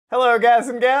Hello guys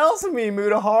and gals, me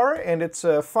Mutahar, and it's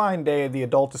a fine day at the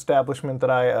adult establishment that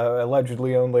I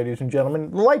allegedly own, ladies and gentlemen.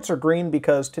 The lights are green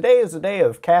because today is the day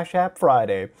of Cash App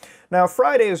Friday. Now,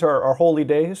 Fridays are holy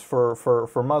days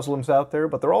for Muslims out there,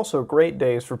 but they're also great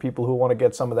days for people who want to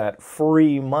get some of that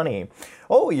free money.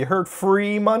 Oh, you heard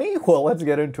free money? Well, let's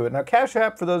get into it. Now, Cash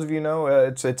App, for those of you who know,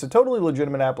 it's a totally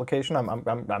legitimate application.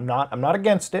 I'm not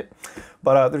against it,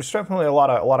 but there's definitely a lot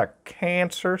of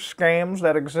cancer scams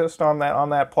that exist on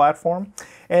that platform,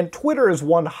 and Twitter is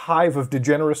one hive of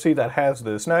degeneracy that has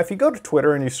this. Now, if you go to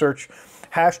Twitter and you search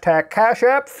hashtag Cash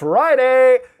App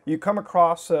Friday, you come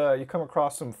across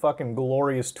some fucking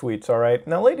glorious tweets. All right,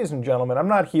 now, ladies and gentlemen, I'm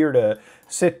not here to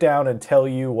sit down and tell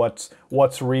you what's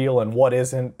real and what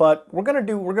isn't, but we're gonna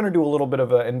do a little bit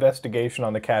of an investigation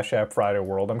on the Cash App Friday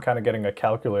world. I'm kind of getting a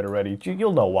calculator ready.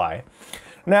 You'll know why.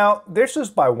 Now, this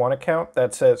is by one account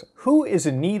that says, "Who is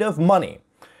in need of money?"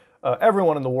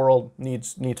 Everyone in the world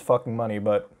needs fucking money,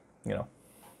 but you know.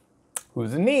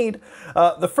 Who's in need?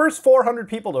 The first 400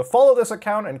 people to follow this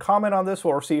account and comment on this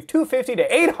will receive $250 to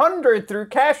 $800 through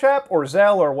Cash App or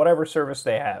Zelle or whatever service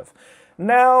they have.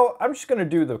 Now, I'm just going to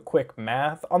do the quick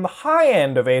math. On the high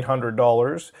end of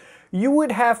 $800, you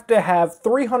would have to have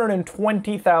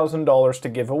 $320,000 to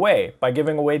give away. By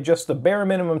giving away just the bare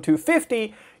minimum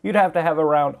 $250, you'd have to have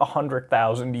around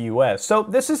 $100,000 US. So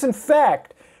this is, in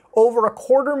fact, over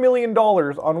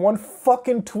 $250,000 on one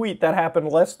fucking tweet that happened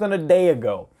less than a day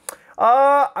ago.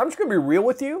 I'm just gonna be real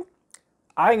with you.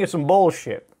 I think it's some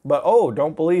bullshit. But oh,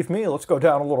 don't believe me, let's go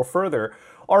down a little further.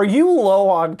 Are you low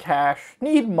on cash,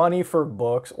 need money for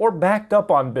books, or backed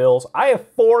up on bills? I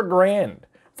have $4 grand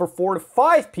for 4 to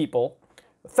 5 people,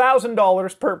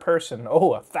 $1,000 per person.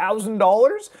 Oh,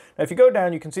 $1,000? Now if you go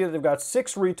down, you can see that they've got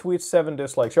 6 retweets, 7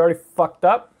 dislikes. You already fucked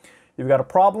up. You've got a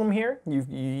problem here.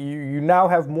 You now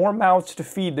have more mouths to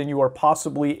feed than you are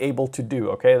possibly able to do,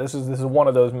 okay? This is one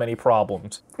of those many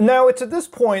problems. Now, it's at this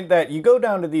point that you go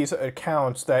down to these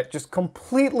accounts that just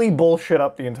completely bullshit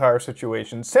up the entire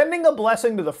situation, sending a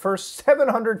blessing to the first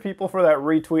 700 people for that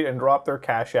retweet and drop their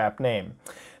Cash App name.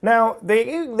 Now, they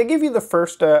give you the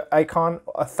first icon,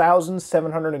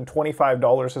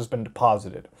 $1,725 has been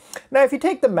deposited. Now, if you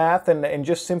take the math and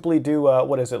just simply do,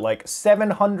 what is it, like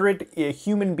 700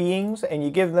 human beings, and you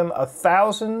give them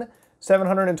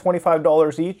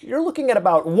 $1,725 each, you're looking at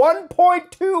about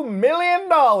 $1.2 million.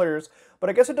 But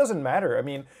I guess it doesn't matter. I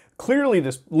mean, clearly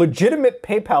this legitimate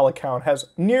PayPal account has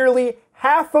nearly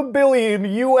 $500 million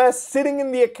US sitting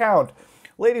in the account.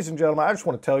 Ladies and gentlemen, I just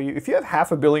want to tell you, if you have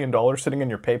 $500 million sitting in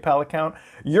your PayPal account,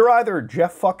 you're either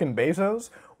Jeff fucking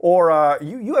Bezos, or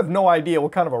you have no idea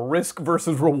what kind of a risk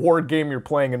versus reward game you're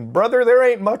playing. And brother, there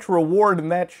ain't much reward in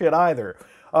that shit either.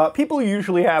 People who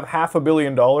usually have $500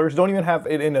 million don't even have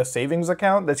it in a savings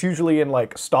account. That's usually in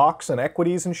like stocks and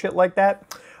equities and shit like that.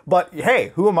 But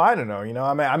hey, who am I to know? You know,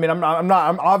 I'm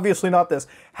obviously not this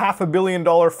 $500 million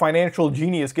financial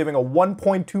genius giving a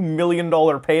 $1.2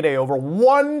 million payday over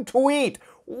one tweet.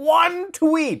 One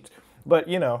tweet! But,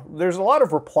 you know, there's a lot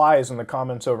of replies in the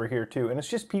comments over here, too, and it's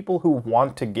just people who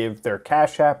want to give their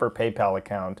Cash App or PayPal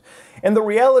account. And the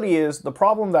reality is, the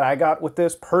problem that I got with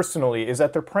this, personally, is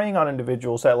that they're preying on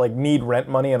individuals that, like, need rent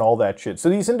money and all that shit. So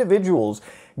these individuals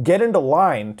get into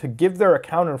line to give their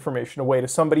account information away to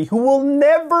somebody who will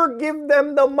never give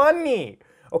them the money.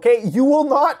 Okay, you will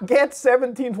not get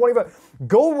 $17.25.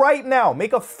 Go right now,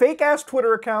 make a fake-ass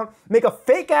Twitter account, make a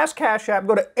fake-ass Cash App,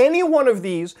 go to any one of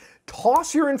these,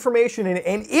 toss your information in,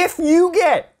 and if you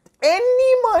get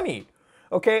any money,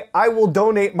 okay, I will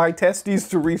donate my testes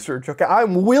to research, okay?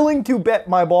 I'm willing to bet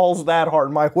my balls that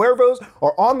hard. My huevos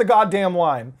are on the goddamn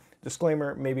line.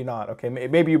 Disclaimer, maybe not, okay?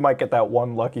 Maybe you might get that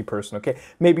one lucky person, okay?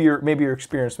 Maybe your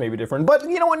experience may be different. But,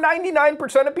 you know what,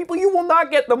 99% of people, you will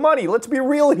not get the money. Let's be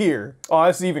real here. Oh,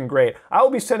 this is even great. I will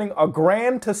be sending $1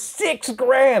 grand to $6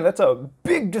 grand. That's a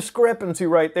big discrepancy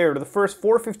right there to the first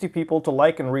 450 people to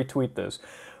like and retweet this.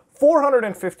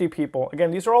 450 people,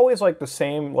 again, these are always like the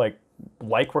same, like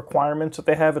requirements that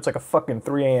they have. It's like a fucking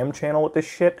 3 a.m. channel with this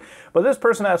shit. But this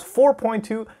person has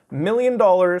 $4.2 million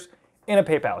in a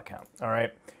PayPal account, all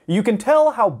right? You can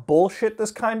tell how bullshit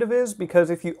this kind of is because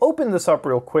if you open this up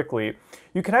real quickly,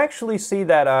 you can actually see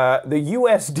that the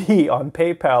USD on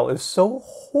PayPal is so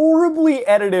horribly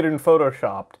edited and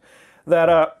photoshopped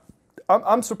that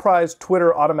I'm surprised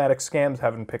Twitter automatic scams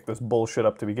haven't picked this bullshit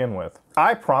up to begin with.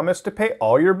 I promise to pay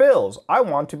all your bills. I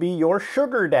want to be your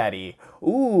sugar daddy.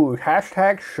 Ooh,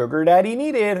 hashtag sugar daddy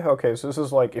needed. Okay, so this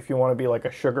is like if you want to be like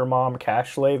a sugar mom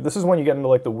cash slave. This is when you get into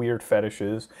like the weird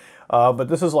fetishes. But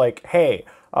this is like, hey,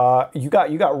 you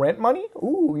got rent money?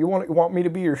 Ooh, you want me to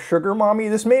be your sugar mommy?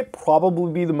 This may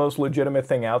probably be the most legitimate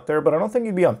thing out there, but I don't think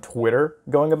you'd be on Twitter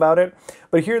going about it.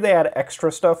 But here they add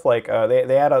extra stuff, like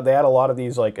they add a lot of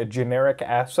these like a generic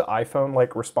ass iPhone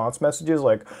like response messages,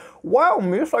 like, "Wow,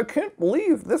 miss, I can't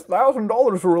believe this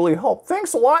 $1,000 really helped.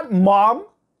 Thanks a lot, mom.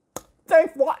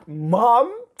 Thanks a lot,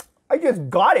 mom. I just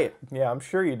got it." Yeah, I'm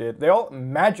sure you did. They all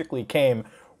magically came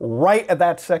right at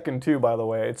that second too, by the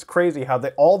way. It's crazy how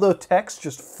all the texts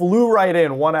just flew right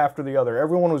in one after the other.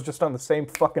 Everyone was just on the same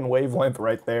fucking wavelength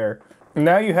right there.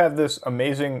 Now you have this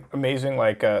amazing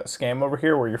like scam over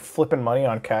here where you're flipping money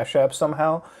on Cash App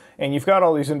somehow, and you've got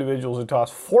all these individuals who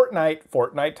toss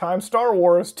Fortnite times Star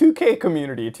Wars, 2K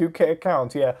community, 2K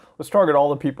accounts. Yeah, let's target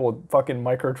all the people with fucking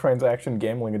microtransaction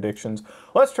gambling addictions.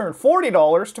 Let's turn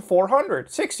 $40 to $400,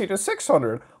 $60 to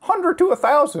 $600, $100 to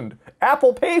 $1,000.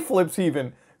 Apple Pay flips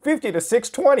even. $50 to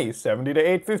 $620, $70 to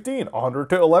 $815, $100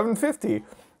 to $1150.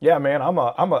 Yeah, man, I'm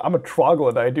a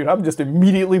troglodyte, dude. I'm just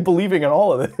immediately believing in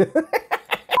all of it.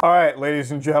 All right, ladies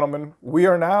and gentlemen, we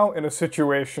are now in a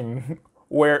situation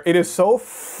where it is so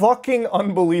fucking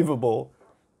unbelievable.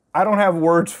 I don't have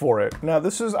words for it. Now,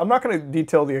 I'm not going to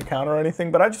detail the account or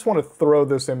anything, but I just want to throw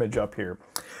this image up here.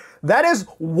 That is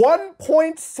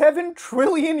 1.7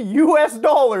 trillion US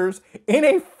dollars in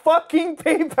a fucking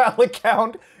PayPal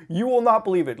account. You will not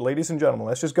believe it. Ladies and gentlemen,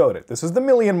 let's just go at it. This is the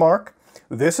million mark.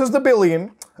 This is the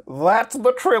billion. That's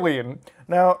the trillion.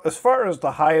 Now, as far as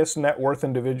the highest net worth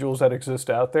individuals that exist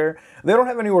out there, they don't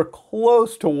have anywhere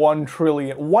close to 1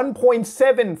 trillion,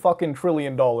 1.7 fucking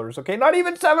trillion dollars, okay? Not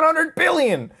even 700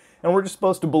 billion. And we're just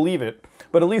supposed to believe it.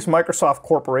 But at least Microsoft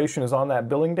Corporation is on that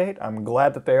billing date. I'm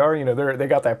glad that they are. You know, they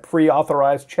got that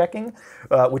pre-authorized checking,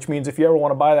 which means if you ever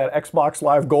want to buy that Xbox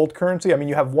Live Gold currency, I mean,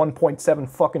 you have 1.7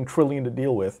 fucking trillion to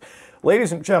deal with.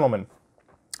 Ladies and gentlemen,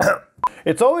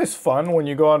 it's always fun when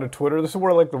you go onto Twitter. This is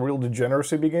where like the real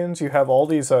degeneracy begins. You have all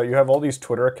these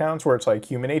Twitter accounts where it's like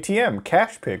Human ATM,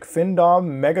 Cash Pick,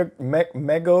 Findom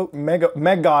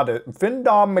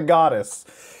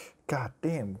Megadis. God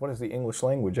damn, what is the English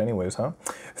language anyways, huh?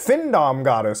 Findom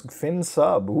Goddess, Fin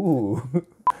Sub, ooh.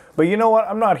 But you know what?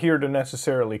 I'm not here to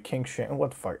necessarily kink shame. What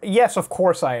the fuck? Yes, of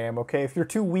course I am, okay? If you're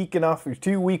too weak enough, if you're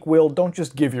too weak-willed, don't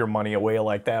just give your money away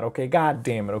like that, okay? God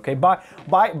damn it, okay?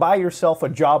 Buy yourself a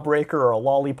jawbreaker or a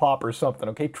lollipop or something,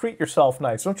 okay? Treat yourself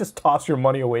nice. Don't just toss your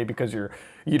money away because you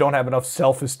don't have enough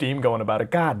self-esteem going about it.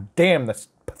 God damn, that's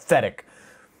pathetic.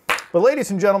 But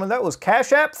ladies and gentlemen, that was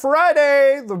Cash App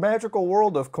Friday, the magical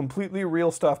world of completely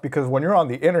real stuff, because when you're on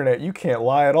the internet, you can't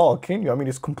lie at all, can you? I mean,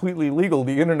 it's completely legal.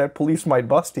 The internet police might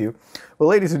bust you. But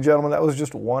ladies and gentlemen, that was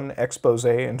just one expose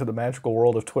into the magical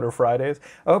world of Twitter Fridays.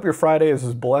 I hope your Friday is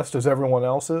as blessed as everyone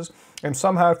else's. And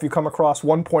somehow, if you come across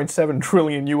 1.7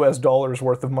 trillion US dollars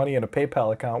worth of money in a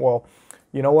PayPal account, well,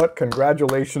 you know what?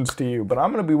 Congratulations to you. But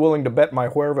I'm going to be willing to bet my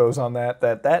huevos on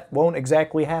that won't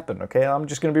exactly happen, okay? I'm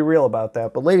just going to be real about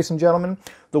that. But ladies and gentlemen,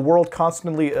 the world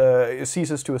constantly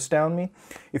ceases to astound me.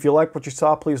 If you like what you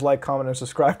saw, please like, comment, and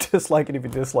subscribe. Dislike it if you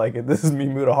dislike it. This is me,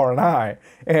 Mutahar, and I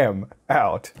am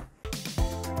out.